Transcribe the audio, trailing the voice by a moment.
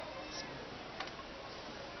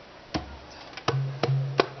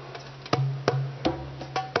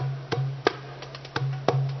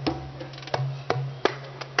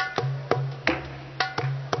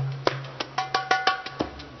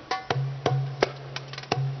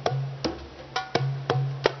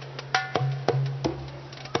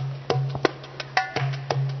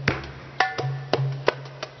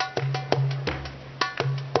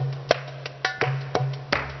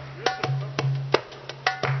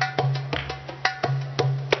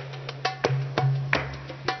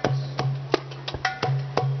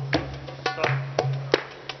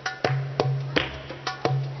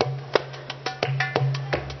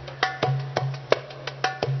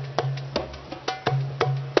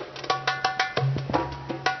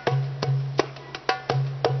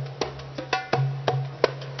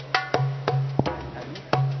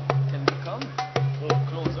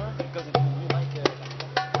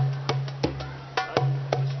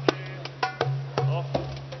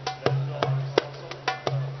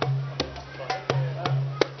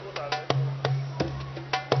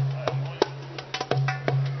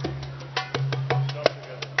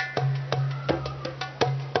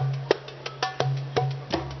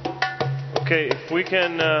Okay, if we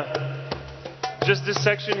can, just this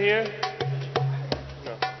section here.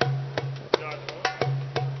 No.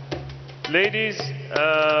 Ladies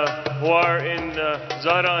who are in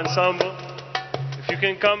Zara ensemble, if you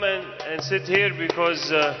can come and sit here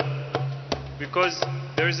because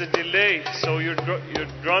there is a delay, so your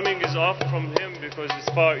drumming is off from him because it's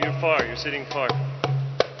far. You're sitting far.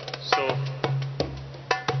 So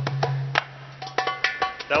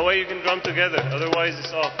that way you can drum together. Otherwise,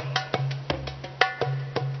 it's off.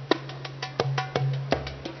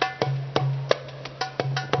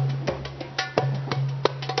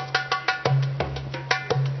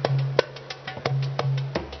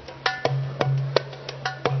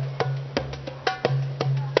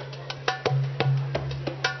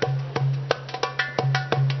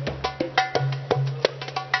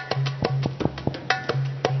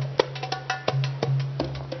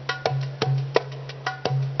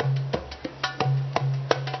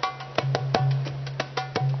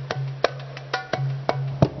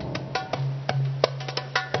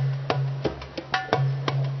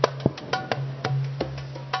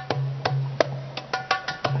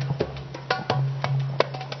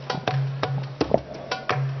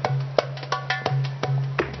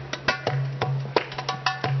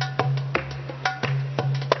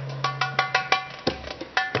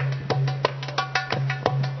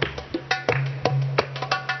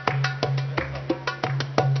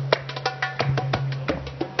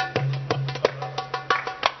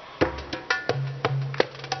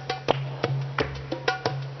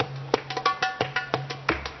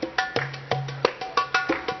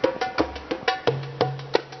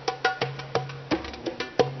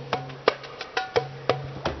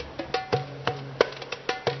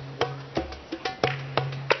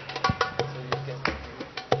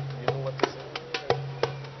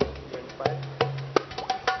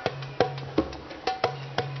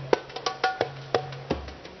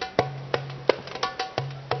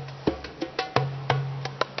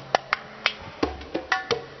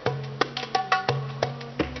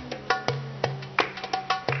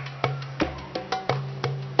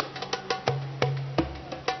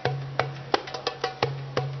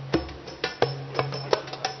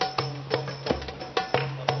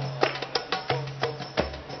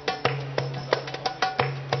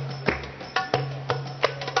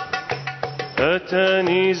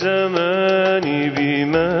 أتاني زماني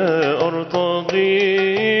بما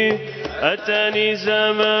أرتضي، أتاني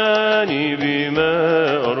زماني بما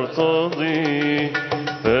أرتضي،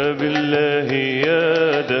 فبالله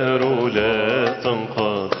يا دهر لا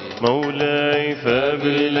تنقضي مولاي،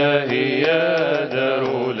 فبالله يا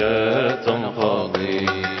دهر لا تنقضي.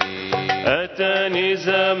 أتاني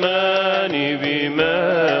زماني بما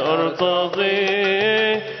أرتضي،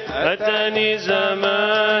 أتاني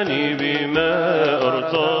زماني بما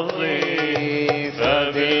أرتضي،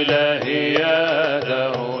 فبالله يا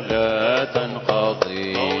دهر لا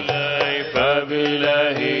تنقضي مولاي،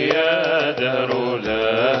 فبالله يا دهر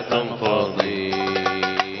لا تنقضي.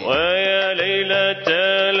 ويا ليلة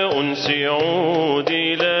الأنس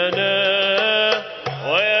عودي لنا،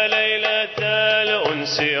 ويا ليلة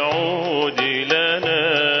الأنس عودي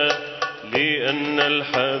لنا، لأن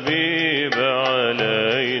الحبيب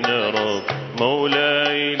علينا رضى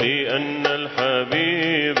مولاي، لأن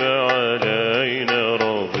الحبيب علينا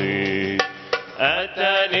رضي.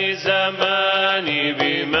 أتاني زماني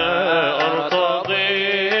بما أرتضي،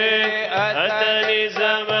 أتاني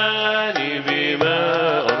زماني بما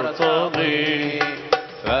أرتضي،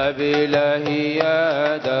 فبالله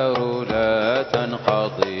يا دهر لا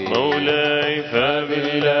تنقضي مولاي،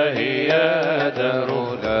 فبالله يا دهر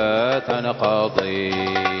لا تنقضي.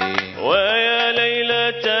 ويا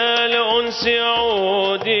ليلة الأنس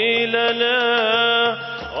عودي لنا،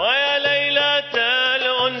 ويا ليلة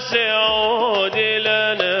الأنس عودي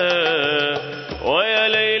لنا، ويا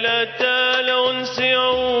ليلة الأنس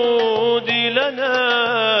عودي لنا،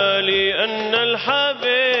 لأن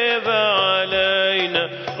الحبيب علينا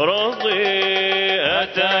رضي.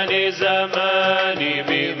 أتاني زماني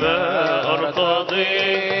بما أرتضي،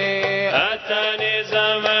 أتاني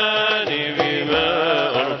زماني بما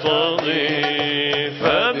أرتضي،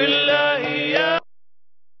 فبالله يا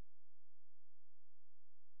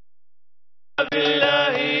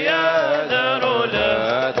بالله يا دهر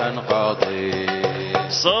لا تنقضي.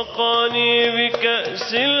 سقاني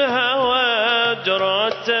بكأس الهوى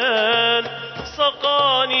جرعة،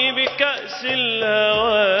 سقاني بكأس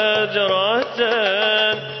الهوى جرعة،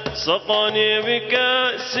 سقاني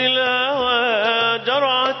بكأس الهوى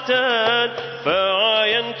جرعة،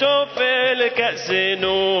 فعاينت في الكأس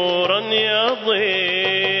نورا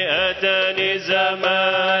يضيء. أتاني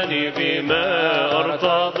زماني بما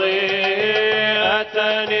أرتضي،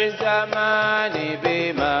 الزمان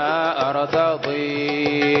بما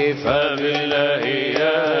أرتضي، فبالله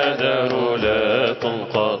يا دهر لا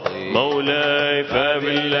تنقضي، مولاي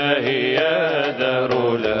فبالله يا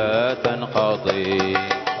دهر لا تنقضي.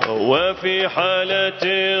 وفي حالة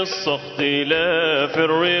السخط لا في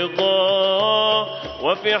الرضا،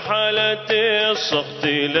 وفي حالة السخط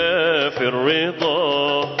لا في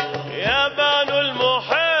الرضا، يبان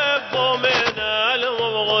المحب من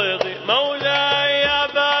المبغض، مولاي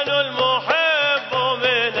يبان المحب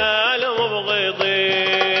من المبغض،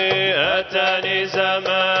 أتاني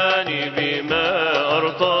زماني بما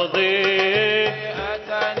أرتضي،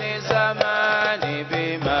 أتاني زماني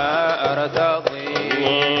بما أرتضي،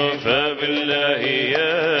 فبالله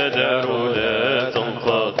يا دار لا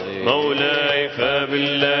تنقضي، مولاي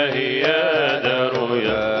فبالله يا دار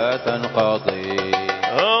لا تنقضي.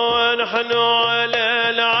 ونحن على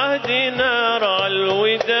العهد نرى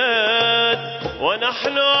الوداد،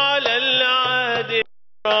 ونحن على العهد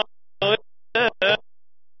نرى الوداد،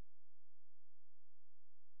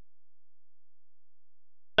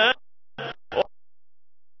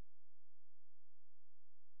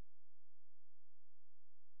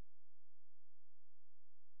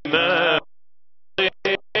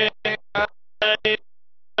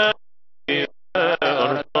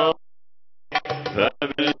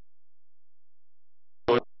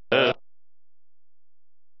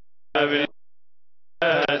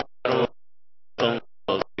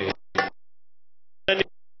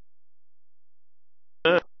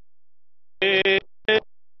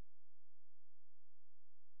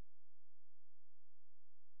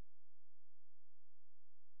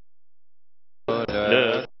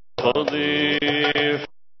 لا تنقضي،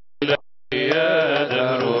 يا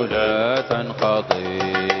دهر لا تنقضي.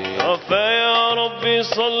 فيا ربي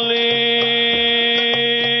صلي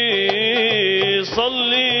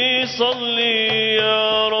صلي صلي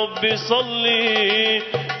يا ربي صلي،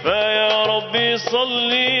 فيا ربي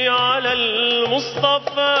صلي على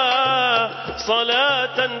المصطفى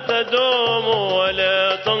صلاة تدوم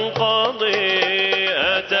ولا تنقضي،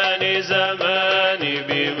 أتاني زماني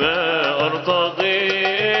بما أرتضي،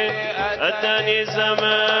 أتاني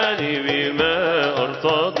زماني بما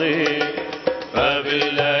أرتضي،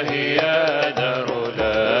 فبالله يا دار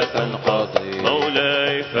لا تنقضي،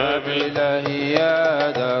 مولاي فبالله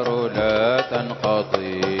يا دار لا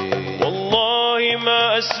تنقضي. والله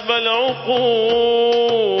ما أسبى العقول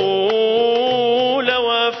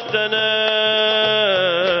وافتنا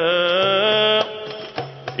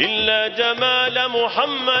إلا جمال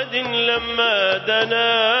محمد لما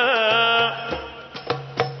دنا،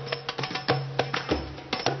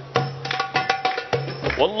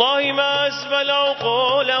 والله ما أسبى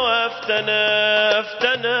العقول وافتنا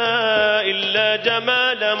إلا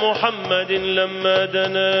جمال محمد لما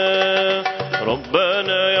دنا،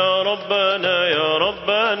 ربنا يا ربنا يا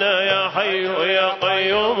ربنا يا حي يا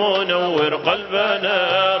قيوم نور قلبنا،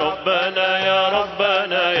 ربنا يا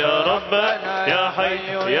ربنا يا ربنا يا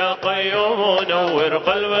حي يا قيوم نور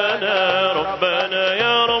قلبنا، ربنا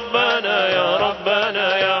يا ربنا يا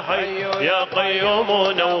ربنا يا حي يا قيوم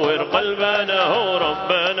نور قلبنا، هو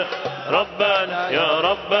ربنا ربنا يا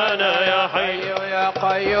ربنا يا حي يا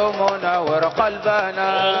قيوم نور قلبنا.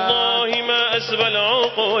 والله ما أسبى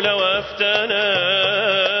العقول وافتنا،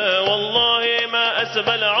 والله ما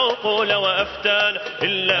أسبى العقول وافتنا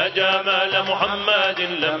إلا جمال محمد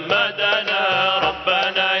لما دنا،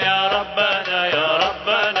 ربنا يا ربنا يا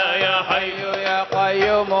ربنا يا حي يا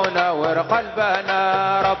قيوم نور قلبنا،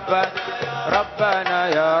 ربنا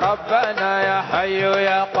يا ربنا يا حي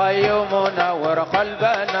يا قيوم نور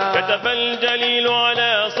قلبنا. كتب الجليل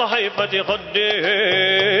على صحيفة خده،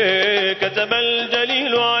 كتب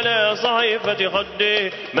الجليل على صحيفة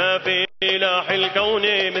خده، ما في إله الكون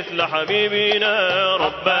مثل حبيبنا،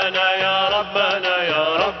 ربنا يا ربنا يا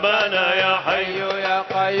ربنا يا حي يا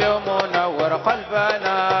قيوم نور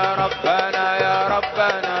قلبنا، ربنا يا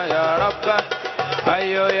ربنا يا ربنا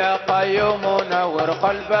حي يا قيوم نور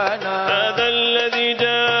قلبنا. هذا الذي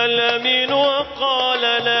جاء الأمين وقال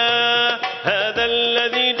لا، هذا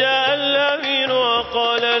الذي جاء الأمين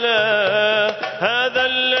وقال لا، هذا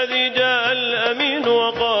الذي جاء الأمين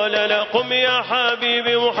وقال لا، قم يا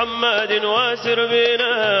حبيبي محمد واسر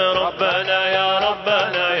بنا، ربنا يا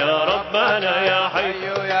ربنا يا ربنا يا حي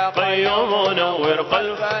يا قيوم نور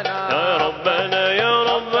قلبنا، يا ربنا يا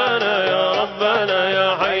ربنا يا ربنا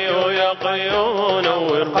يا حي يا قيوم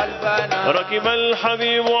نور قلبنا. ركب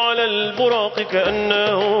الحبيب على البراق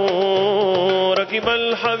كأنه، ركب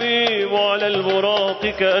الحبيب على البراق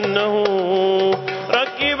كأنه،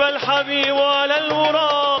 ركب ركب الحبيب على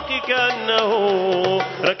البراق كأنه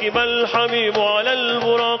ركب الحبيب على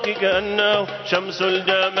البراق كأنه شمس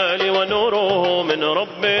الجمال ونوره من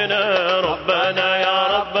ربنا. ربنا يا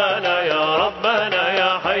ربنا يا ربنا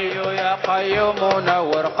يا حي يا قيوم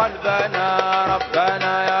نور قلبنا.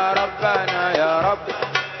 ربنا يا ربنا يا رب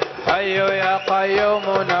حي يا قيوم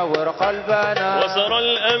نور قلبنا. وسر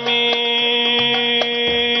الأمين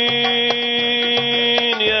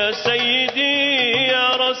يا سيدي يا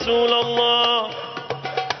رسول الله.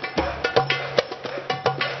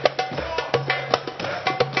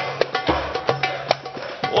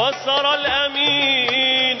 وسر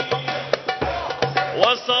الأمين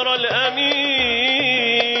وسر الأمين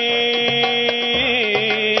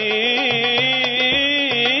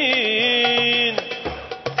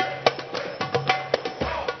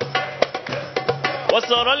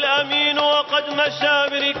وسر الأمين وقد مشى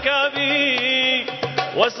بركابه.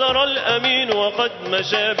 وسر الأمين وقد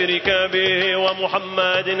مشى بركابه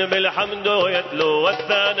ومحمد بالحمد يتلو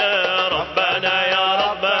والثناء. ربنا يا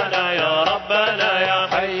ربنا يا ربنا يا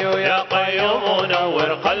حي يا قيوم نور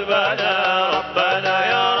قلبنا. ربنا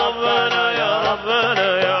يا ربنا يا ربنا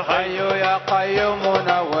يا حي يا قيوم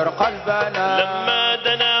نور قلبنا. لما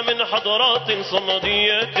دنا من حضرات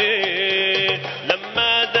صمديته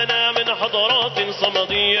لما دنا من حضرات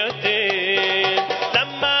صمديته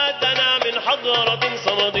لما دنا من حضرة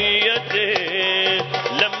صمديته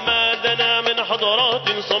لما دنا من حضرات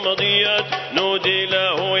صمديات نودي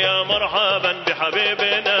له يا مرحبا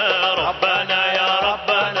بحبيبنا. ربنا يا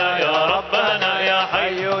ربنا يا ربنا يا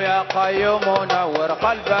حي يا قيوم نور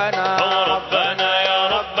قلبنا. ربنا يا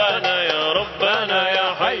ربنا يا ربنا يا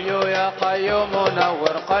حي يا قيوم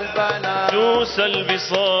نور قلبنا. دوس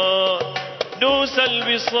البساط دوس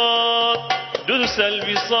البساط دوس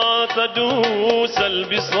البساط دوس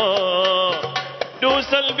البساط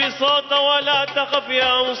دوس البساط ولا تخف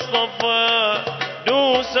يا مصطفى.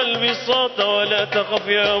 دوس البساط ولا تخف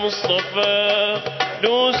يا مصطفى.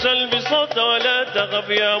 دوس البساط ولا تخف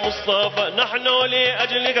يا مصطفى. نحن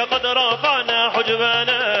لأجلك قد رفعنا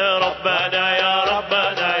حجبنا. ربنا يا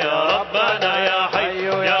ربنا يا ربنا يا حي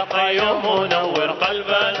يا قيوم نور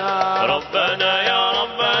قلبنا. ربنا يا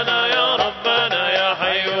ربنا يا ربنا يا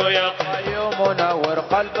حي يا قيوم نور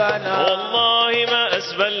قلبنا. والله ما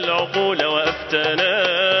أسبى العقول وأفتنا.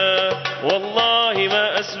 والله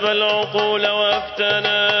ما أسبى العقول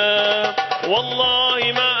وأفتنا.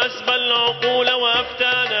 والله ما أسبى العقول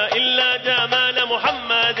وأفتانا إلا جمال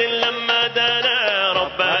محمد لما دانا.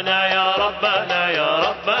 ربنا يا ربنا يا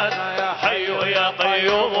ربنا يا حي يا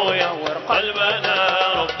قيوم ينور قلبنا.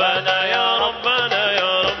 ربنا يا ربنا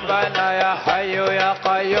يا ربنا يا حي يا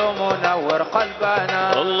قيوم نور قلبنا.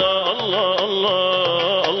 الله الله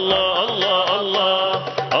الله الله الله الله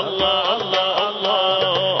الله الله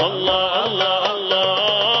الله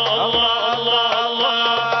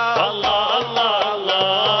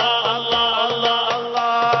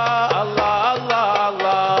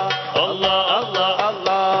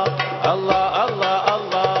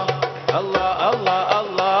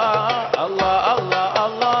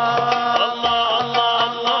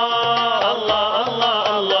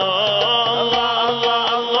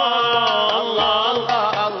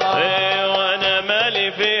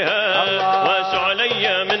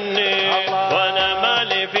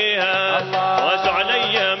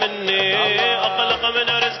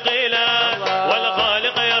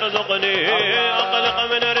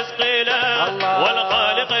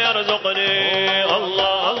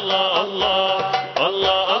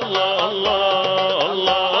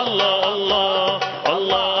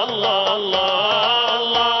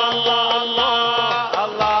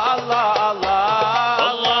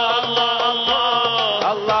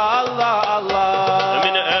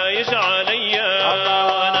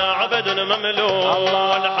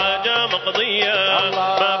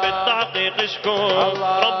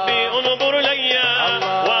ربي انظر ليا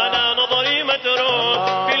وانا نظري متروك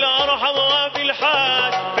في الارحم وفي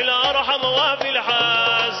الحاج في الارحم وفي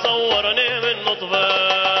الحاج صورني من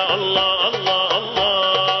نطفه. الله الله الله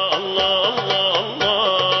الله الله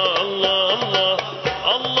الله الله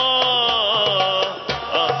الله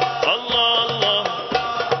الله الله.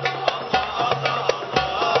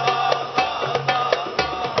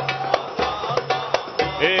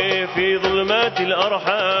 في ظلمات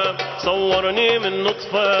الارحام صورني من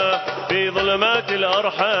نطفة. في ظلمات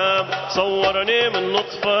الأرحام صورني من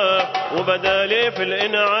نطفة. وبدا لي في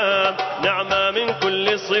الإنعام نعمة من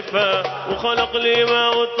كل صفة. وخلق لي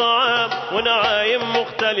ماء والطعام ونعايم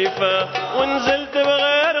مختلفة. ونزلت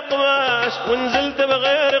بغير قماش ونزلت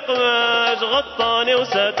بغير قماش غطاني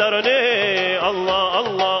وسترني. الله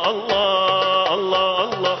الله الله الله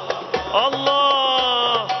الله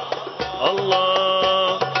الله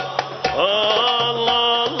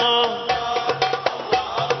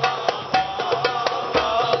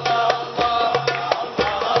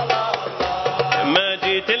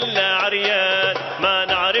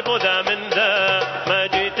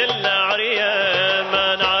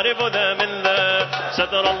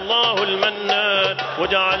ستر الله المنان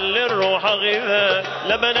وجعل للروح غذاء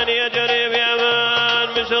لبنا يجري بأمان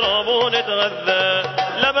بشرابه نتغذى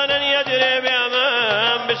لبنا يجري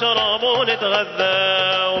بأمان بشرابه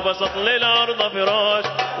نتغذى وبسط للأرض فراش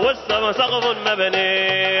والسما سقف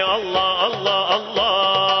مبني الله الله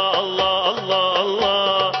الله الله الله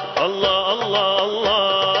الله الله الله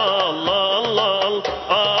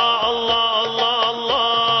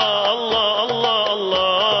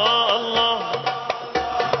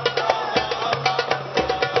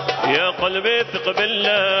قلبي ثق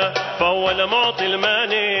بالله فهو المعطي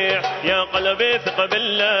المانع يا قلبي ثق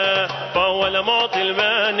بالله فهو المعطي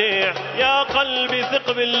المانع يا قلبي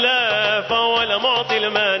ثق بالله فهو المعطي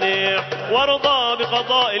المانع وارضى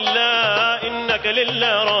بقضاء الله إنك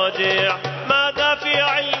لله راجع ماذا في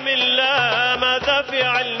علم الله ماذا في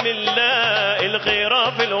علم الله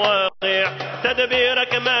الخير في الواقع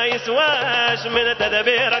تدبيرك ما يسواش من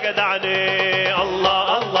تدبيرك دعني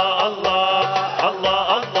الله الله الله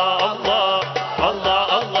الله الله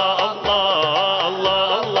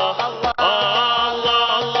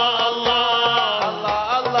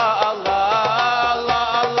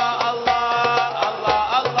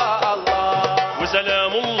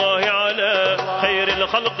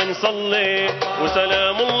نصلي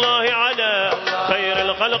وسلام الله على خير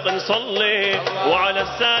الخلق نصلي وعلى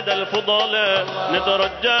السادة الفضلاء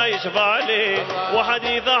نترجى يشفع لي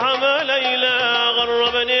وحديث حما ليلى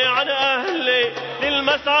غربني عن أهلي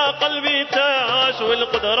للمسعى قلبي تاش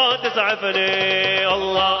والقدرات تسعفني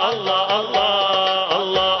الله الله الله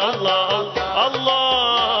الله الله الله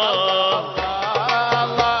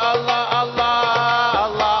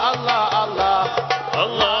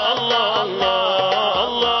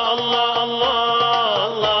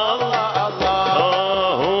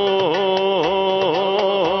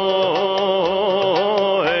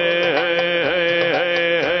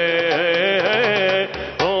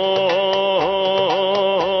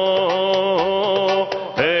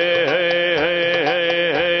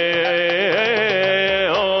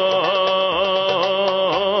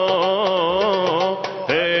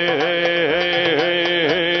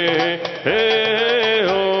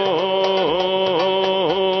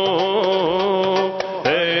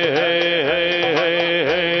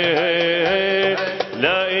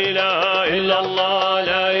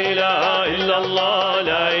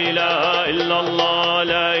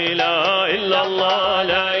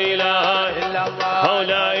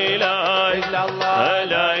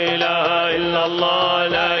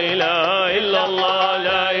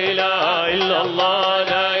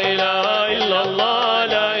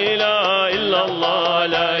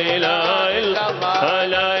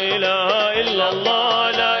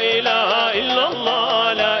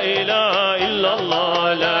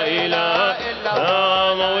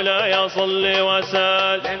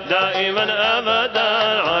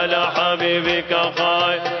حبيبك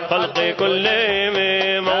خير خلق كلهم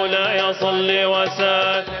مولاي صل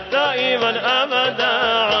وسلم دائما أبدا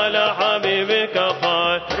على حبيبك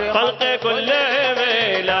خير خلق كلهم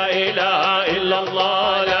لا إله إلا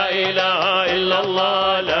الله لا إله إلا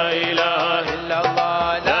الله لا إله إلا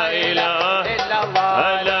الله لا إله إلا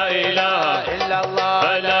الله لا إله إلا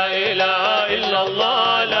الله لا إله إلا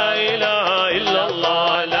الله لا إله إلا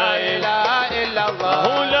الله لا إله إلا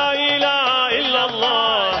الله لا إله إلا الله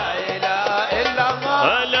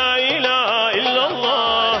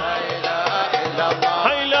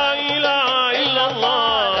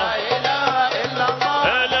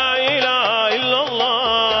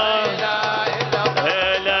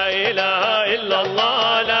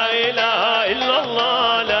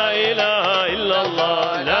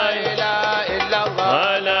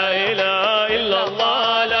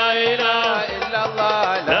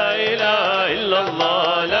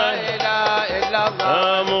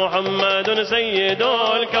سيد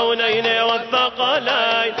الكونين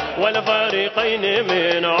والثقلين والفريقين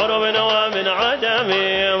من عرب ومن عجم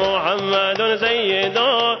محمد سيد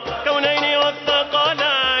الكونين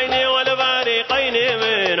والثقلين والفريقين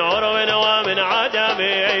من عرب ومن عجم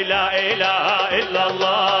لا إله إلا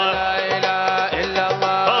الله لا إله إلا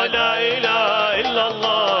الله لا إله إلا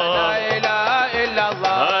الله لا إله إلا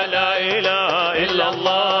الله لا إله إلا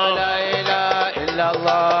الله لا إله إلا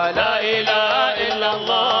الله لا إله إلا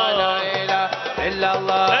الله إلا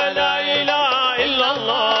الله لا إله إلا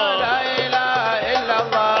الله لا إله إلا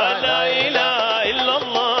الله لا إله إلا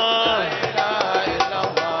الله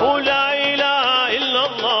لا إله إلا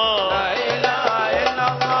الله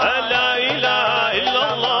لا إله إلا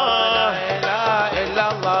الله لا إله إلا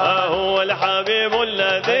الله هو الحبيب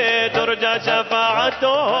الذي ترجى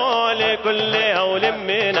شفاعته لكل هول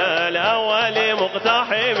من الأول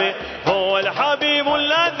مقتحم هو الحبيب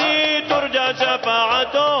الذي ترجى شفاعته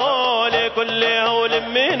شفاعته لكل هول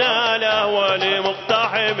من الأهوال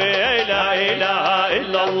مقتحم. لا إله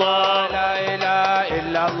إلا الله لا إله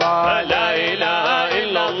إلا الله لا إله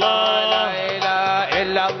إلا الله لا إله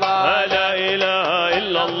إلا الله لا إله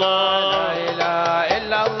إلا الله لا إله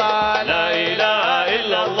إلا الله لا إله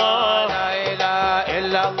إلا الله لا إله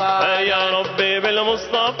إلا الله. يا ربي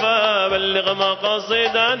بالمصطفى بلغ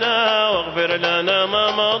مقاصدنا واغفر لنا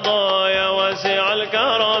ما مضى يا واسع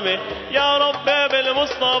الكرم. يا ربي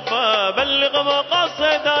بالمصطفى بلغ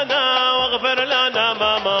مقاصدنا واغفر لنا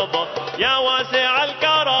ما مضى يا واسع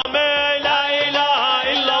الكرم. لا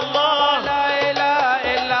إله إلا الله لا إله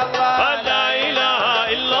إلا الله لا إله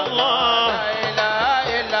إلا الله لا إله إلا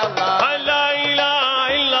الله لا إله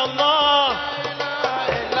إلا الله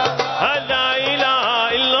لا إله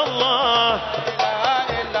إلا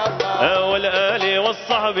الله والآل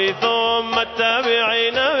والصحب ثم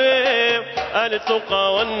التابعين بهم آل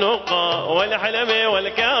التقى والنقى والحلم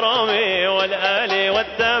والكرم والآل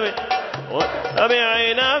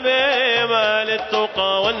والتابعين بهم آل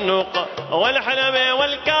التقى والنقى والحلم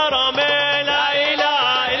والكرم. لا إله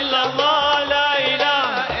إلا الله لا إله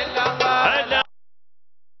إلا الله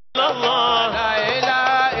إلا الله لا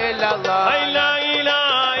إله إلا الله لا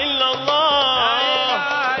إله إلا الله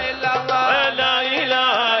لا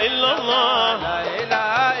إله إلا الله لا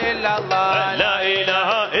إله إلا الله لا إله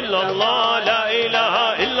إلا الله لا إله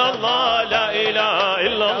إلا الله لا إله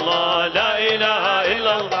إلا الله لا إله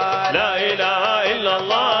إلا الله لا إله إلا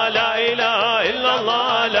الله لا إله إلا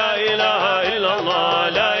الله لا إله إلا الله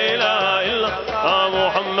لا إله إلا الله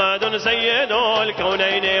محمد سيد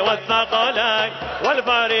الكونين والثقلين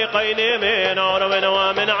والفريقين من عرب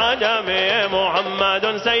ومن عجم.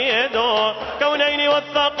 محمد سيد الكونين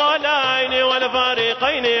والثقلين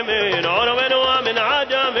والفريقين من عرب ومن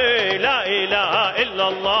عجم. لا إله إلا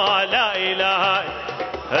الله لا إله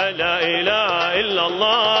لا إله إلا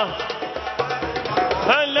الله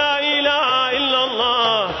لا إله إلا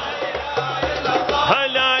الله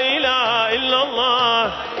لا إله إلا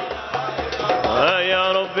الله.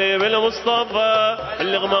 يا ربي بالمصطفى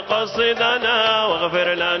بلغ مقاصدنا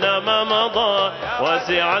واغفر لنا ما مضى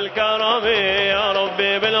واسع الكرم. يا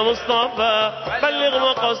ربي بالمصطفى بلغ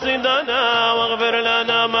مقاصدنا واغفر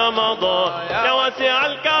لنا ما مضى يا واسع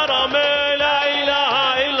الكرم. لا إله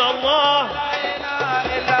إلا الله لا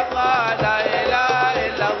إله إلا الله لا إله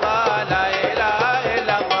إلا الله لا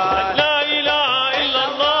إله إلا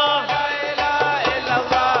الله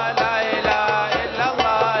لا إله إلا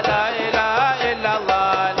الله لا إله إلا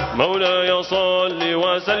الله. مولاي صل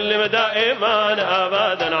وسلم دائما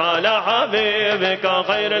أبدا على حبيبك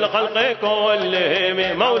خير الخلق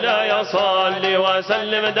كلهم. مولاي صل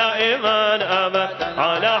وسلم دائما أبدا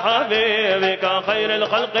على حبيبك خير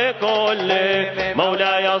الخلق كلهم.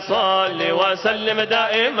 مولاي صل وسلم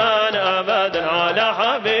دائما أبدا على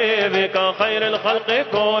حبيبك خير الخلق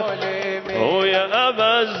كلهم. هو يا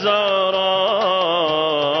أبا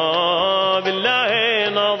الزهراء بالله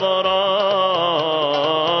نظرا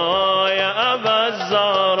يا أبا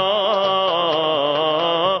الزهراء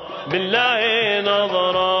بالله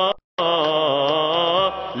نظرا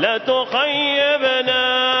لا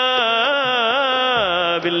تخيبنا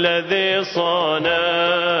بالذي صانا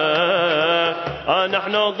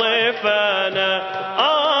نحن ضيفنا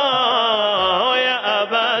يا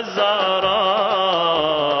أبا الزهراء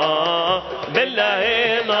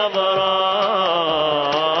بالله نظرا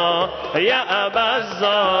يا أبا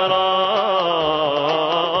الزهراء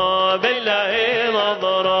بالله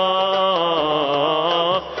نظرا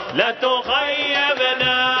لا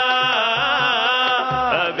تخيبنا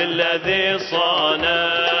بالذي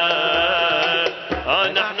صانا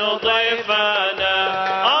نحن ضيفنا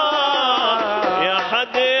يا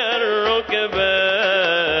حدي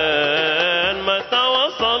الركبان متى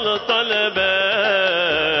وصلت البان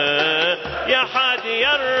يا حدي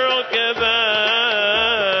الركبان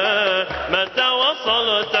متى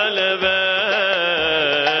وصلت البان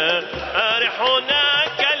أرح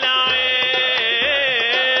هناك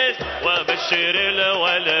العيش وبشر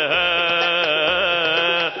الولهان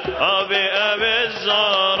بأبي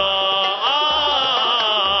الزهراء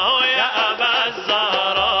يا أبا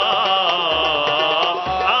الزهراء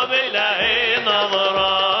بالله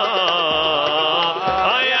نظرا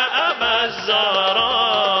يا أبا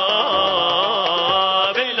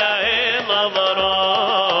الزهراء بالله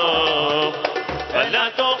نظرا لا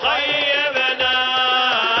تخيبنا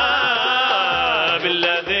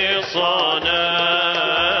بالذي صانا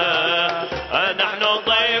نحن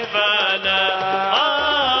ضيفنا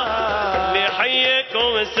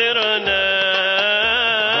لحيكم سرنا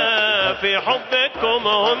في حبكم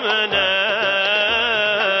همنا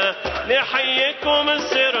لحيكم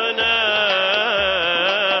سرنا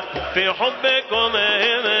في حبكم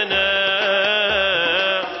همنا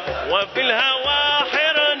وفي الهوى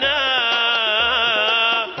حرنا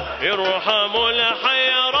ارحموا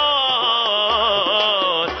الحيران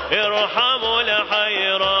ارحموا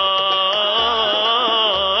الحيران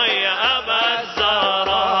يا أبا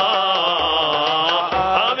الزهراء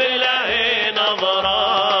بالله نظرا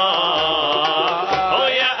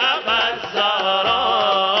يا أبا الزهراء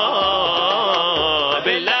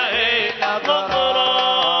بالله نظرا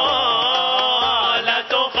لا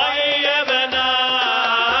تخيبنا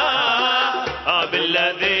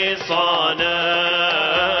بالذي صانا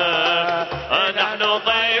نحن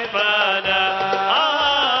ضيفنا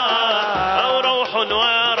أو روح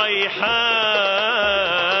وريحان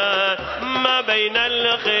ما بين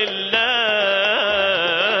الخلان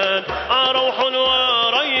روح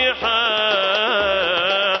وريحان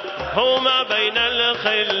هو ما بين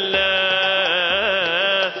الخلان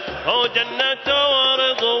هو جنة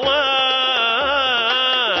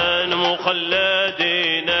ورضوان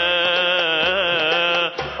مخلدين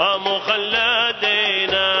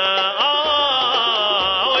مخلدين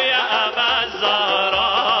يا أبا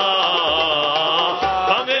الزهراء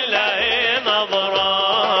بالله نظرا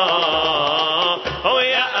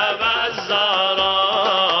يا أبا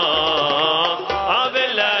الزهراء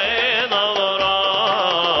بالله نظرا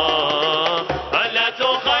لا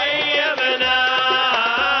تخيبنا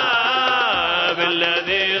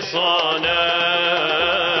بالذي صانا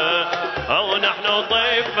أو نحن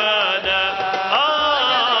ضيفنا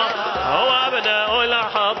وابناء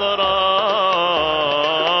الحضراء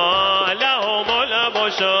لهم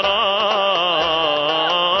البشرى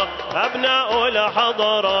أبناء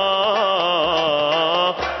الحضراء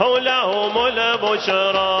لهم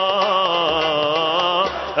البشرى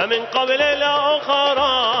من قبل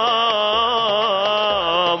الأخرى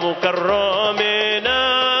مكرمين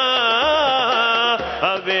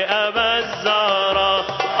بأبا الزهراء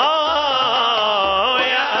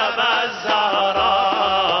يا أبا الزهراء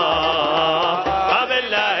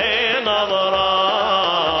بالله نظرا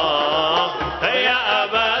يا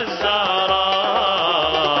أبا الزهراء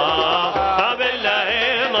بالله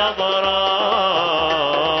نظرا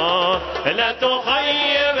لا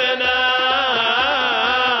تخيبنا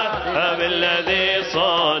بالذي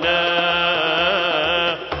صانا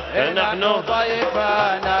نحن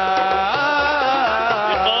ضيفنا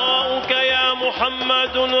لقاؤك يا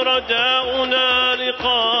محمد رجاؤنا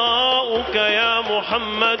لقاؤك يا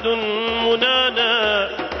محمد منانا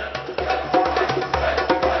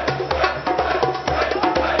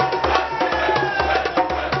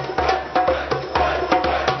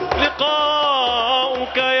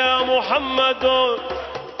لقاؤك يا محمد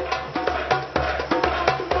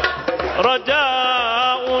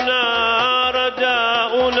رجاؤنا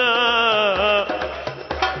رجاؤنا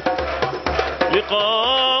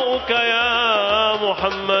لقاؤك يا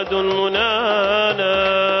محمد منانا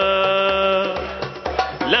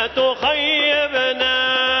لا تخيبنا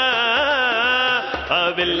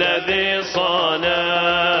بالذي صانا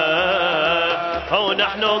أو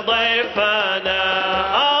نحن ضيفنا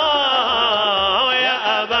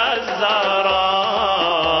يا أبا الزهراء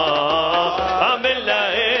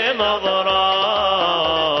بالله نظرا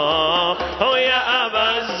يا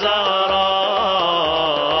أبا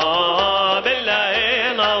الزهراء بالله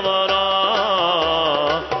نظرا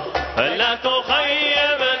لا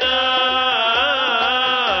تخيبنا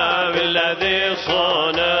بالذي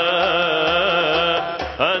صانا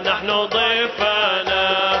نحن ضيفنا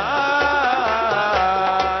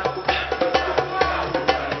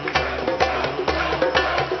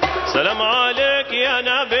سلام عليك يا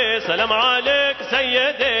نبي سلام عليك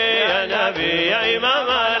سيدي يا نبي يا إمام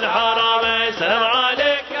الحرمين سلام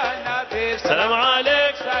عليك يا نبي سلام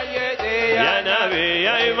عليك سيدي يا نبي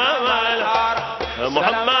يا إمام الحرمين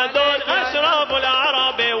محمد أشرف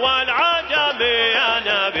العرب والعجم يا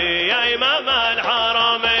نبي يا إمام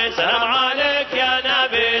الحرمين سلام عليك يا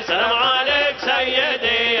نبي سلام عليك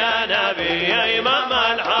سيدي يا نبي يا إمام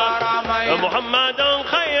الحرمين محمد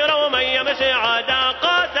خير من يمشي على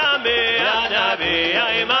قدمي يا نبي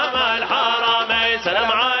يا إمام الحرمين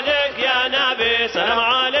سلام عليك يا نبي سلام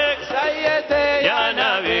عليك سيدي يا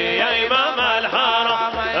نبي يا إمام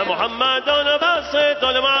الحرمين محمد بسيط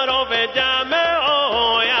المعروف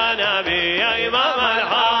جامعه يا نبي يا إمام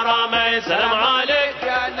الحرمين سلام عليك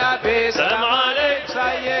يا نبي سلام عليك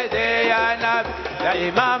سيدي يا نبي يا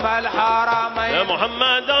إمام الحرمين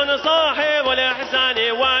محمد صاحب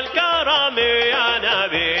الإحسان والكرم يا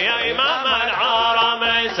نبي يا إمام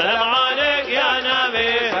الحرمين سلام عليك يا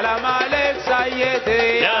نبي سلام عليك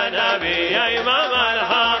سيدي يا نبي يا إمام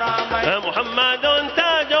الحرمين محمد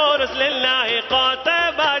تاج رسل الله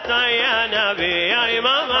قاطبة يا نبي يا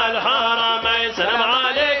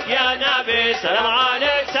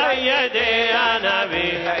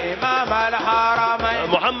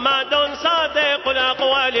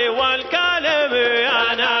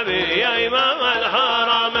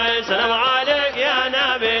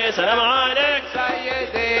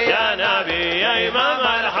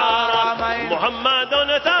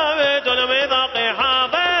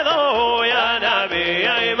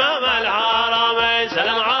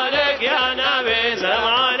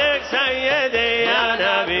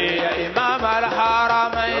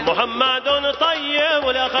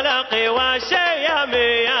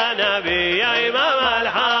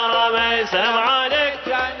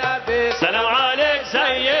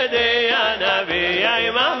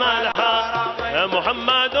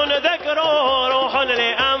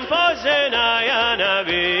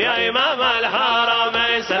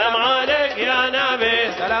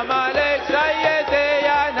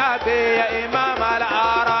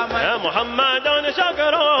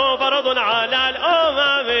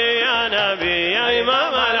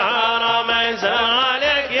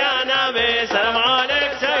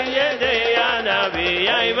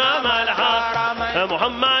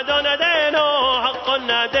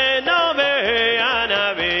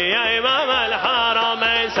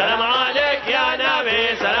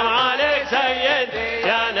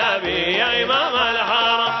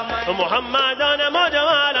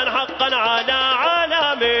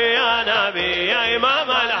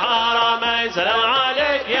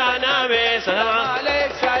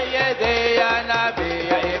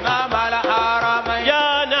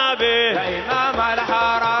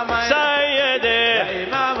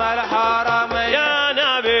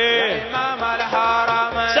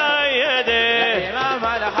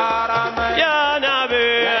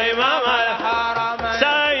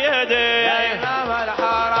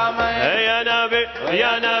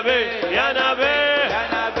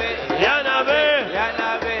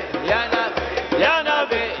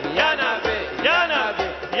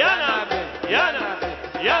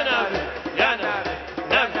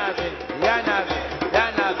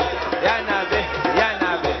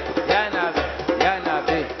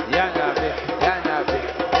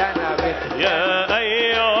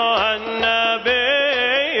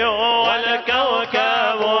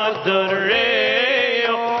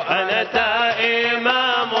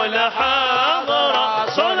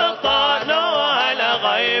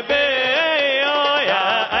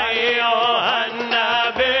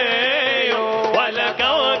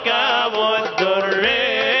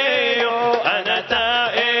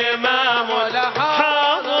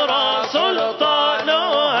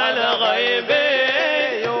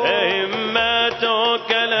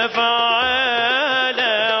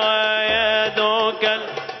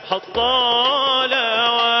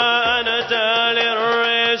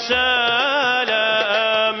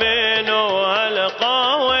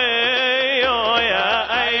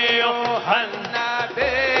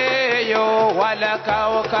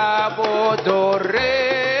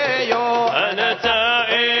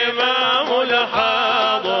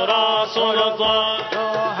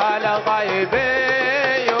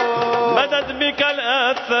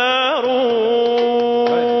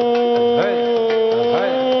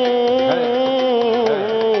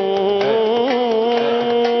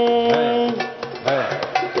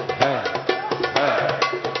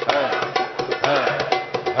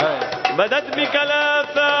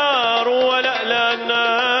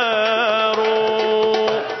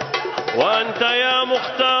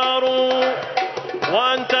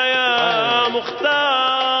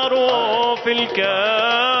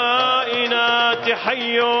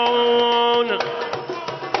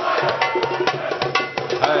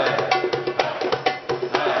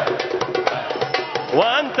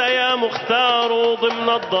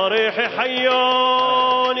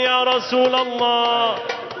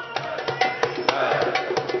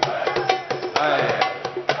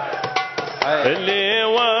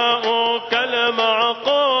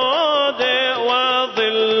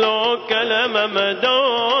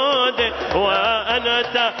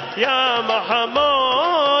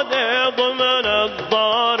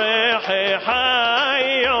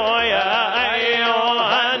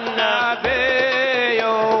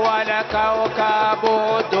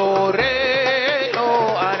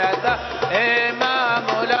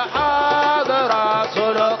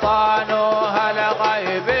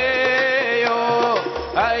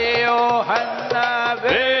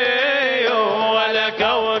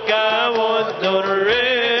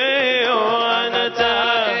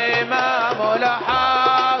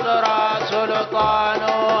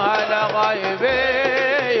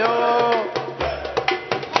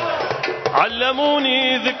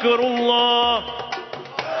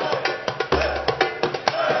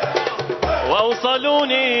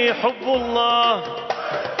وأوصلوني حب الله،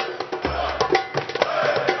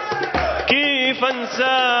 كيف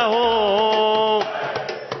أنساهم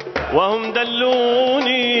وهم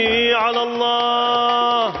دلوني على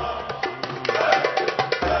الله،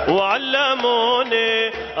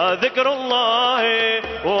 وعلموني ذكر الله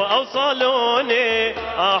وأوصلوني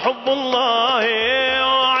حب الله،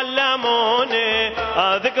 وعلموني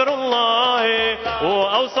ذكر الله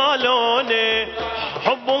وأوصلوني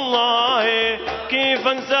حب الله، كيف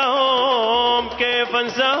أنساهم كيف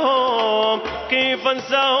أنساهم كيف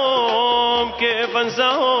أنساهم كيف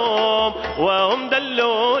أنساهم وهم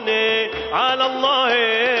دلوني على الله،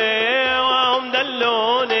 وهم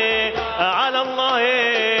دلوني على الله،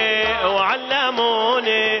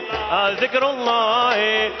 وعلموني ذكر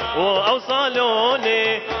الله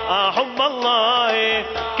وأوصلوني حب الله،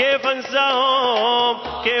 كيف أنساهم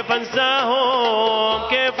كيف أنساهم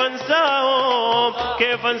كيف أنساهم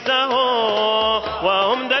كيف أنساهم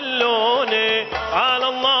وهم دلوني على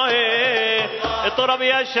الله. اطرب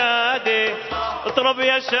يا شادي اطرب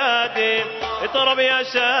يا شادي اطرب يا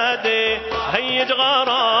شادي، هيج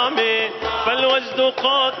غرامي فالوجد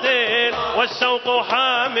قاتل والشوق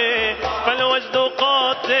حامي، فالوجد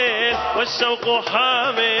قاتل والشوق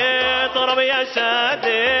حامي. اطرب يا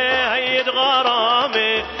شادي هيج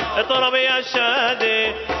غرامي، اطرب يا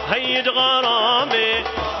شادي هيج غرامي،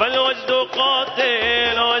 فالوجد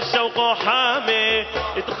قاتل والشوق حامي.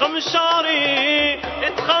 اتخمشاري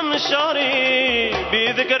اتخمشاري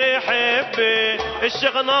بذكر حبي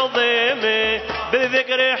الشيخ نظيمي،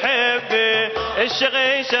 بذكر حبي الشيخ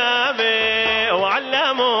هشامي،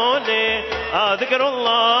 وعلموني ذكر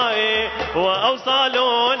الله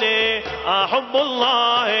وأوصلوني حب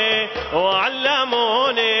الله،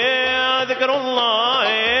 وعلموني ذكر الله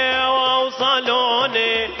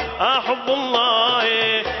وأوصلوني حب الله.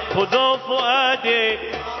 خذوا فؤادي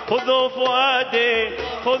خذوا فؤادي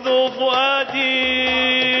خذوا فؤادي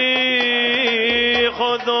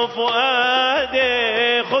خذوا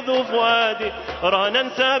فؤادي خذوا فؤادي رانا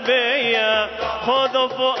نسبيا، خذوا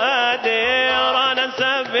فؤادي رانا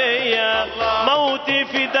نسبيا، موتي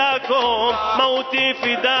فداكم موتي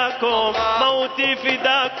فداكم موتي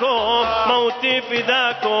فداكم موتي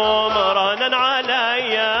فداكم رانا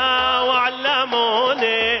عليا،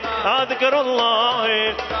 وعلموني ذكر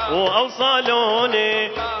الله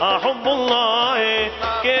وأوصلوني حب الله،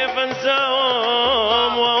 كيف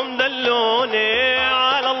أنساهم وهم دلوني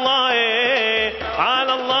على الله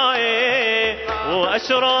على الله.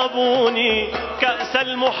 وأشربوني كأس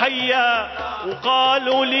المحيا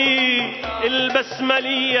وقالوا لي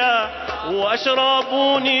البسملية،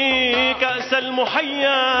 وأشربوني كأس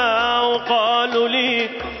المحيا وقالوا لي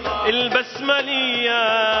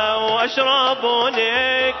البسملية،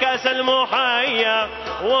 وأشربوني كأس المحيا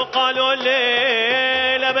وقالوا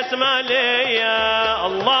لي لا بسملية.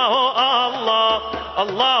 الله الله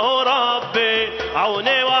الله ربي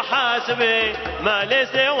عوني وحاسبي ما لي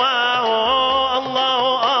سواه، الله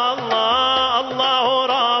الله الله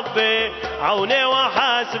ربي عوني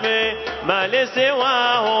وحاسبي ما لي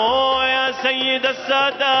سواه. يا سيد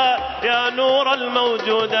السادات يا نور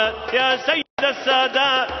الموجودات، يا سيد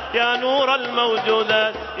السادات يا نور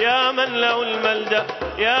الموجودات، يا من له الملجأ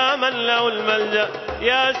يا من له الملجأ،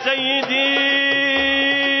 يا سيدي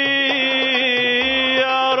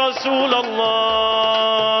يا رسول الله.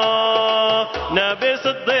 نبي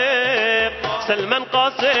صديق سلمان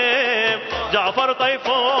قاسم جعفر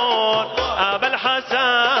طيفون أبا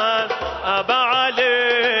الحسن أبا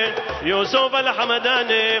علي يوسف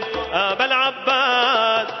الحمداني أبا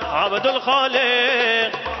العباس عبد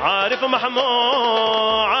الخالق عارف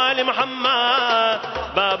محمود علي محمد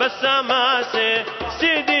باب السماسي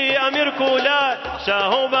سيدي أمير كولات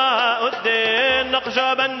شاهو بهاء الدين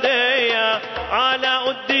نقشبندية علاء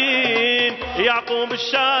الدين يعقوب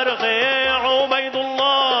الشارقي عبيد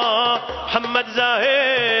الله محمد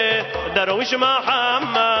زاهد درويش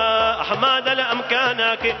محمد أحمد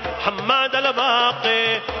الأمكانكي حماد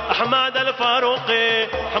الباقي أحمد الفاروقي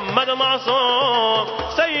محمد معصوم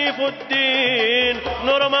سيف الدين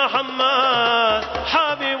نور محمد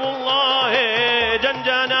حبيب الله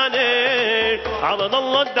جنجاناني عبد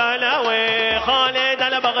الله الدلاوي خالد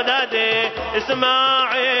البغدادي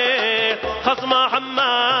إسماعيل خصم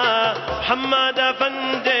محمد محمد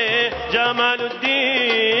أفندي جمال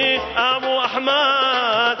الدين أبو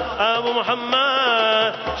أحمد أبو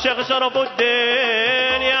محمد شيخ شرف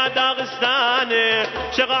الدين يا داغستاني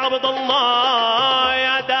شيخ عبد الله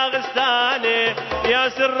يا داغستاني يا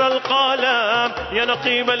سر القلم يا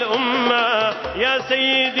نقيب الأمة يا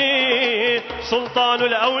سيدي سلطان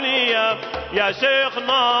الأولياء يا شيخ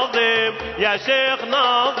ناظم يا شيخ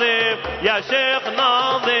ناظم يا شيخ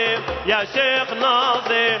ناظم يا شيخ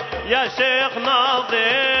ناظم يا شيخ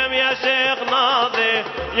ناظم يا شيخ ناظم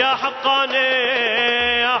يا حقاني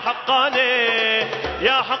يا حقاني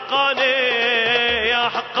يا حقاني يا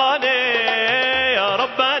حقاني يا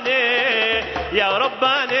رباني يا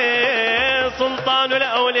رباني سلطان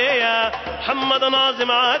الأولياء محمد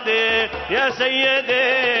ناظم عادي يا سيدي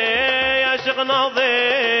يا شيخ ناظم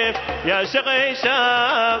يا شيخ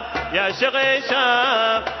هشام يا شيخ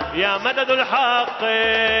هشام يا مدد الحق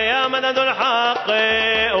يا مدد الحق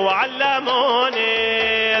وعلموني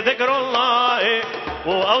ذكر الله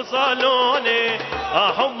وأوصلوني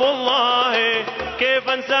أحب الله كيف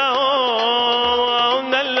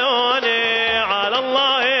أنساهم دلوني على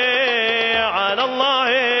الله على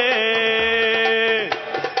الله.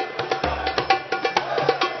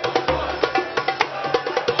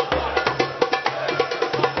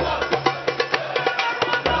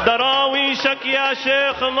 دراويشك يا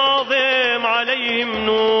شيخ ناظم عليهم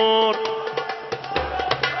نور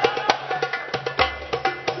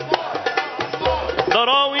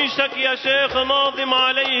دراويشك يا شيخ ناظم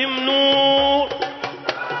عليهم نور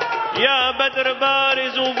يا بدر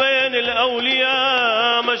بارز بين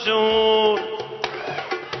الأولياء مشهور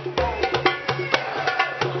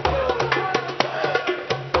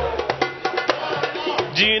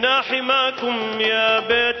جينا حماكم يا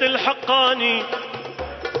بيت الحقاني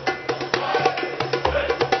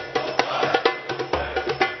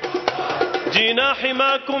جينا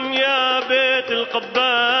حماكم يا بيت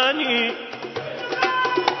القباني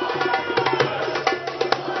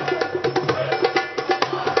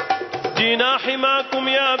جينا حماكم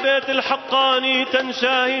يا بيت الحقاني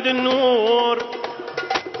تنشاهد النور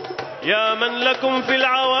يا من لكم في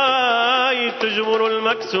العوايد تجبر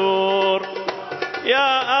المكسور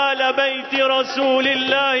يا آل بيت رسول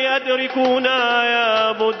الله أدركونا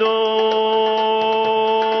يا بدور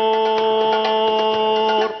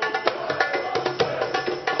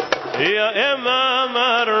يا إمام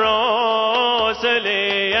الرسل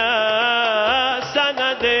يا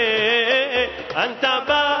سندي أنت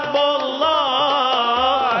باب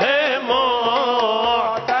الله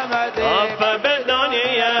معتمدي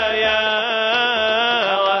فبدنياي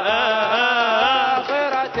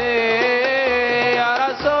وآخرتي يا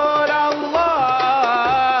رسول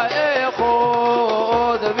الله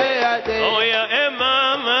خذ بيدي ويا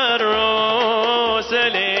إمام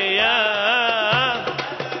الرسل يا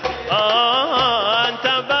أنت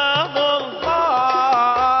باب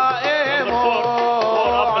الله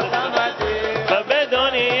معتمدي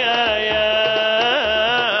فبدنياي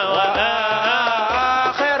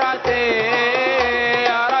وآخرتي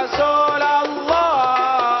يا رسول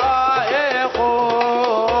الله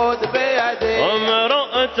خذ بيدي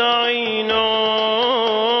امرأت عين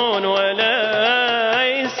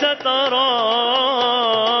وليس ترى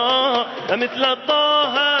مثل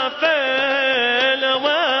طه في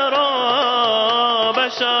الورى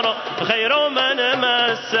بشر خير من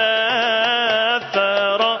مس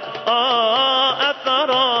الثرى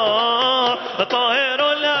أثرى طاهر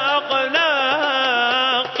الأخلاق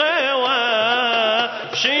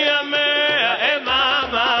وشيم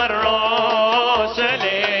إمام الرسل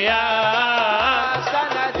يا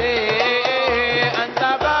سندي أنت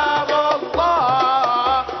باب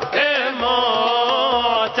الله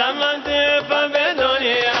معتمدي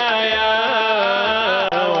فبدنياي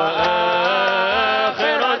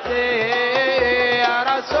وآخرتي يا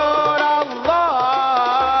رسول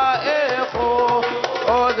الله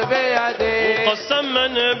خذ بيدي قسما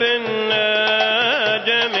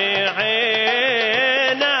بالنجم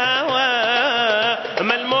حين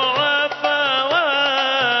ما المعافى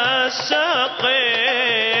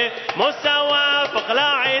والشقي مساوى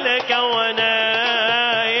فاقلع الكونين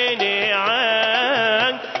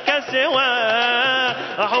عنك سوى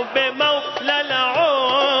حب مولى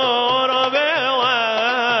العرب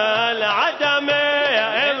والعدم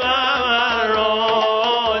يا إمام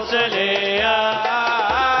الرسل يا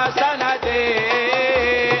سندي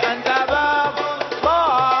أنت باب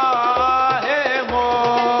الله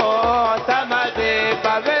معتمدي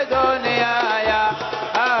فبدنياي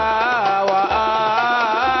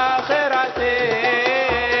وآخرتي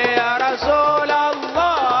يا رسول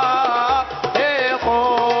الله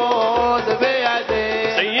خذ بيدي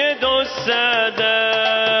سيد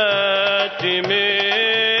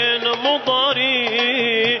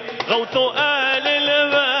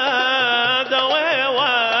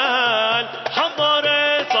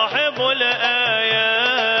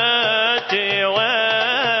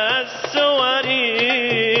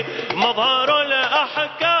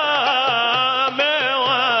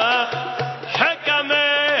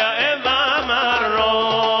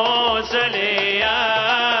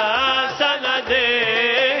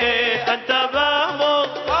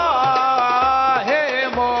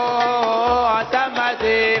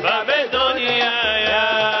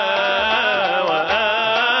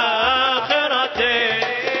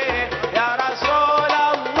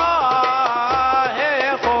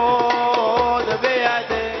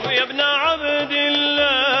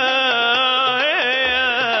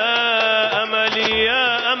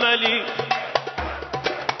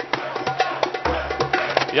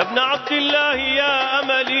يا ابن عبد الله يا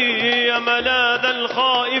أملي يا ملاذ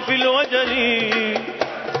الخائف الوجلي.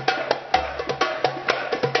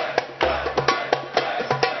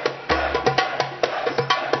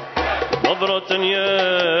 نظرة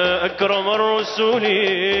يا أكرم الرسل،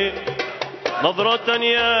 نظرة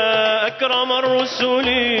يا أكرم الرسل،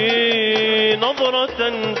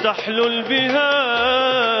 نظرة تحلل بها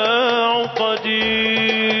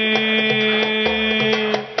عقدي.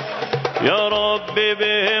 يا رب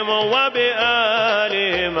بهم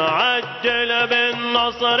وبآلهم عجل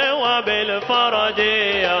بالنصر وبالفرج.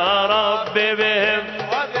 يا رب بهم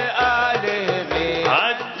وبآلهم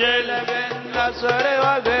عجل بالنصر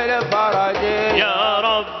وبالفرج. يا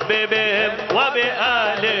رب بهم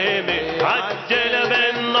وبآلهم عجل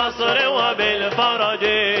بالنصر وبالفرج.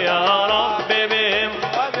 يا رب بهم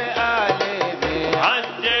وبآلهم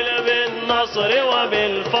عجل بالنصر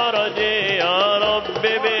وبالفرج. يا رب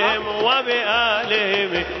بهم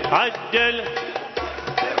وبآلهم عجل.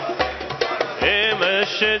 ما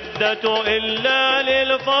الشدة إلا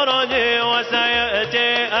للفرج وسيأتي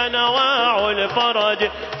أنواع الفرج.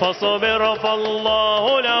 فاصبر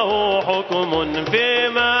فالله له حكم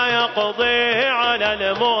فيما يقضيه على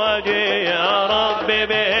المواجه. يا رب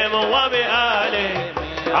بهم وبآلهم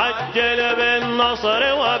عجل بالنصر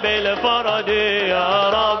وبالفرج. يا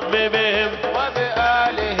رب بهم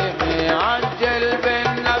وبآلهم عجل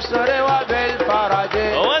بالنصر وبالفرج.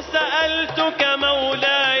 وسألتك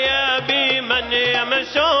مولاي بمن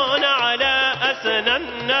يمشون على أسنى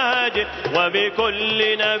النهج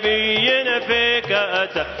وبكل نبي فيك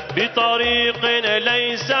أتى بطريق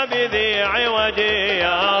ليس بذي عوج.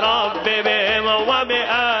 يا رب بهم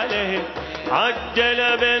وبآلهم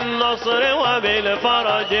عجل بالنصر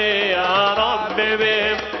وبالفرج. يا رب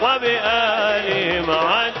بهم وبآلهم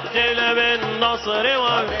عجل بالنصر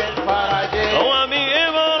وبالفرج.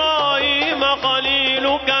 وبإبراهيم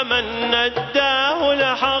خليلك من نجاه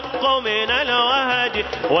الحق من الوهج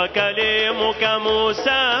وكليمك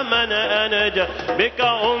موسى من أنجى بك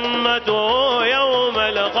أمته يوم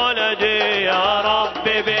الخلج. يا رب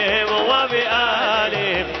بهم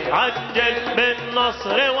وبآلهم عجل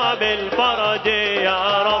بالنصر وبالفرج. يا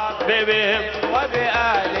رب بهم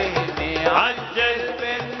وبآلهم عجل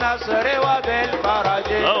بالنصر وبالفرج.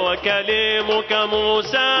 وكليمك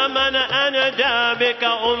موسى من أنجى بك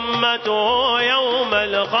أمته يوم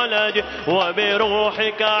الخلج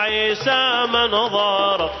وبروحك عيسى من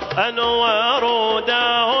ظهر أنوار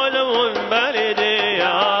داه المنبلج.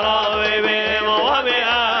 يا رب بهم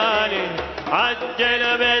وبآلهم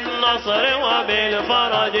عجل بالنصر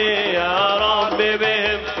وبالفرج. يا رب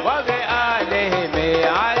بهم وبآلهم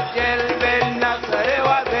عجل بالنصر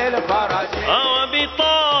وبالفرج.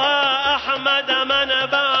 وبطه أحمد من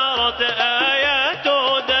بارت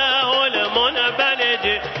آياته داه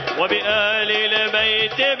المنبلج وبآل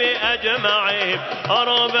البيت بأجمعهم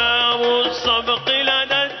أرباب السبق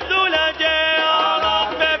لدى الدلج. يا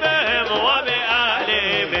رب بهم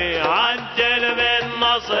وبآلهم عجل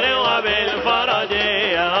بالنصر وبالفرج.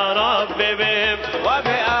 يا رب بهم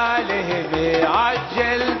وبآلهم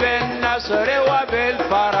عجل بالنصر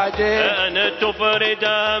وبالفرج. أن تفرج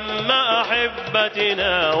هم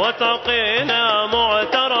أحبتنا وتقينا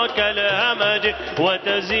معترك الهمج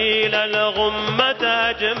وتزيل الغمة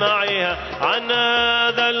أجمعها عن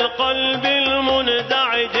هذا القلب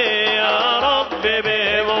المندعج. يا رب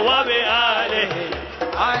بهم وبآلهم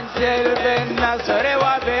عجل بالنصر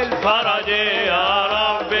وبالفرج. يا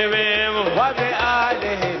رب بهم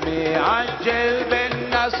وبآلهم عجل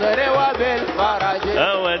بالنصر وبالفرج.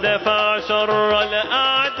 ودفع شر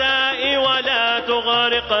الأعداء ولا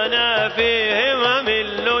تغرقنا في همم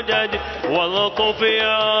اللجج والطف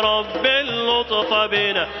يا رب اللطف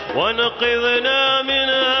بنا وانقذنا من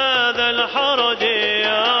هذا الحرج.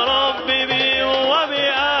 يا رب بهم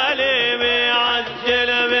وبآلهم عجل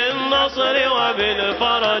بالنصر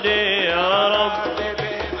وبالفرج. يا رب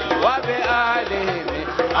وبآلهم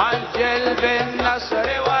عجل بالنصر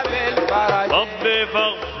وبالفرج.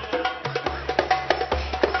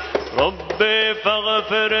 ربي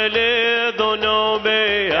فاغفر لي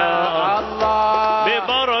ذنوبي يا الله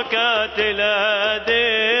ببركات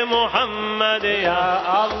الهادي محمد. يا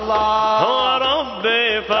الله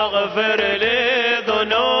ربي فاغفر لي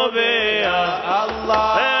ذنوبي يا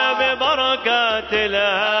الله ببركات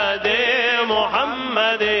الهادي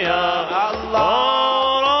محمد. يا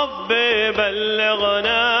الله ربي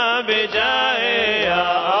بلغنا بجاهي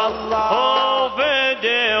يا الله في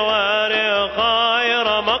جوار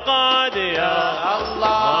خير مقعد. يا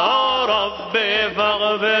الله ربي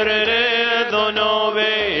فاغفر لي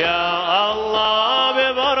ذنوبي يا الله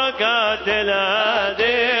ببركات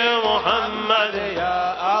الهادي محمد.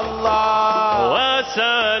 يا الله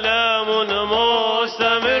وسلام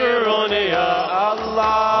مستمر يا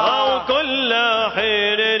الله أو كل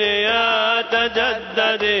حين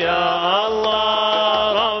يتجدد يا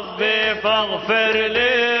الله ربي فاغفر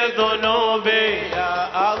لي ذنوبي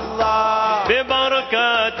يا الله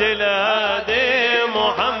ببركة الهادي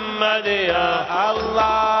محمد يا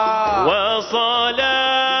الله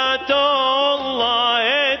وصلاة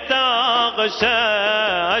الله تغشى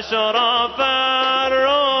أشرف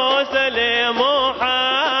الرسل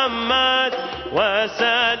محمد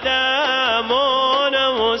وسلام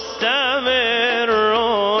مستمر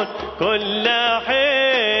كل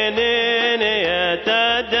حين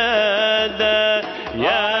يتجدد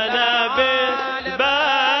يا نبي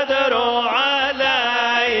البدر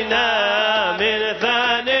علينا من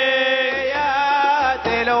ثنيات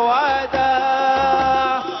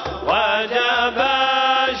الوداع وجب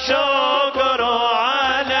الشكر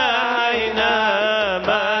علينا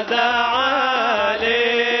ما دعا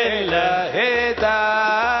لله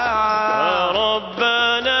داع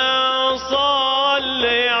ربنا صل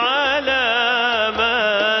على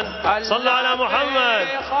من صل على محمد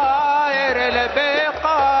خير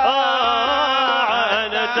البقاع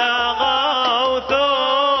أنت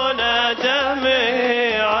غوثنا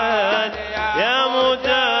جميعا يا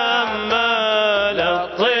مجمل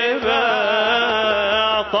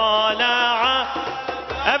الطباع طلع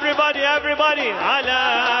everybody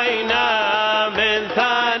علينا من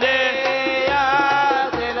ثنيات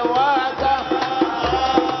الوداع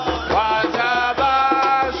وجب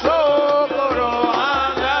الشكر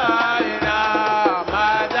علينا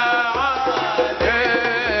ما دعا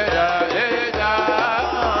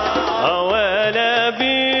لله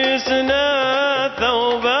ولبسنا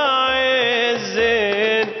ثوب عز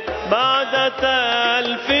بعد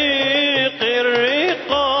تلفيق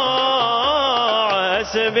الرقاع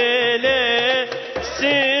اسبل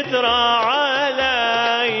الستر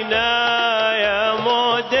علينا يا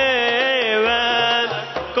مديبا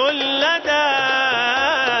كل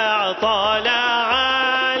داع طلع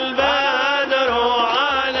البدر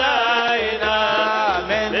علينا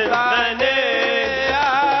من من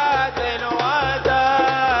ثنيات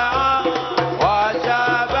الوداع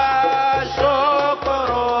وجب الشكر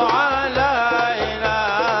علينا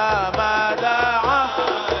ما دعا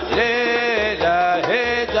لله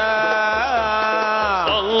داع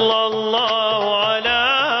صلى الله على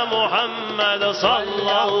محمد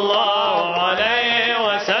صلى الله عليه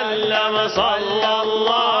وسلم صلى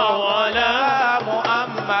الله على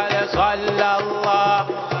محمد صلى الله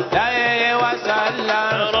عليه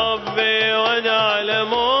وسلم ربي واجعل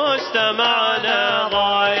مجتمعنا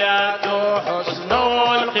غايته حسن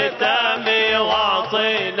الختام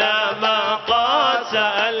واعطينا ما قد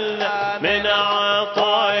سألنا من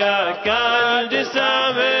عطاياك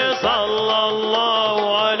الجسام صلى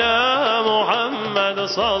الله على محمد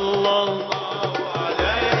صلى الله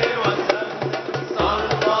عليه وسلم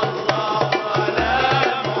صلى الله على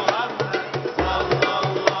محمد صلى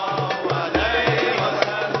الله عليه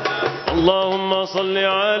وسلم اللهم صل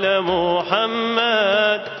على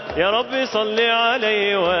محمد يا رب صل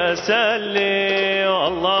عليه وسلم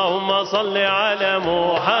اللهم صل على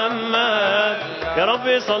محمد يا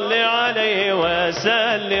رب صل عليه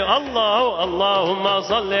وسلم اللهم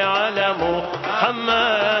صل على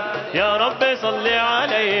محمد يا رب صل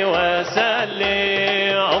عليه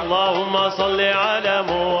وسلم اللهم صل على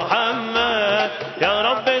محمد يا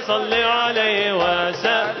رب صل عليه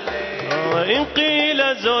وسلم وإن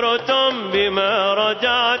قيل زرتم بما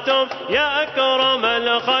رجعتم يا أكرم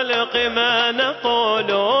الخلق ما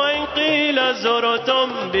نقول وإن قيل زرتم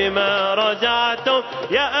بما رجعتم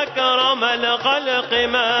يا أكرم الخلق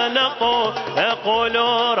ما نقول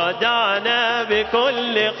رجعنا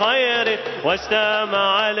بكل خير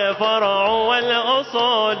واستمع الفرع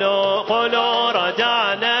والأصول قولوا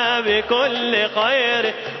رجعنا بكل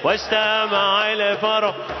خير واستمع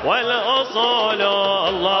الفرع والأصول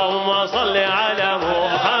اللهم صل على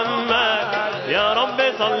محمد يا رب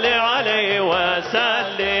صل عليه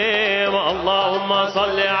وسلم اللهم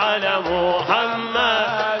صل على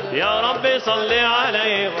محمد يا رب صل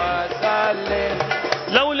عليه وسلم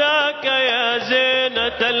لولاك يا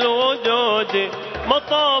زينة الوجود ما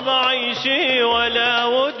طاب عيشي ولا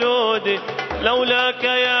وجودي لولاك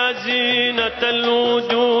يا زينة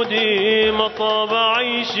الوجود ما طاب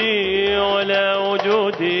عيشي ولا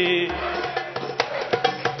وجودي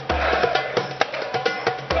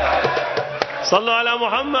صلوا على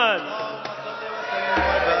محمد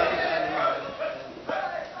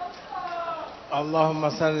اللهم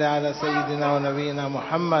صل على سيدنا ونبينا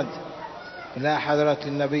محمد إلى حضرة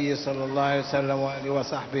النبي صلى الله عليه وسلم وآله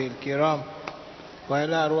وصحبه الكرام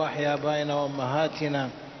وإلى أرواح آبائنا وأمهاتنا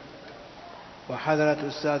وحضرة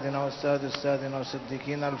أستاذنا وأستاذ أستاذنا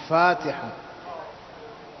والصديقين. الفاتحة.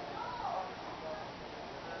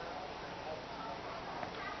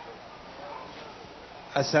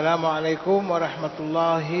 السلام عليكم ورحمة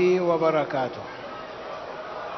الله وبركاته.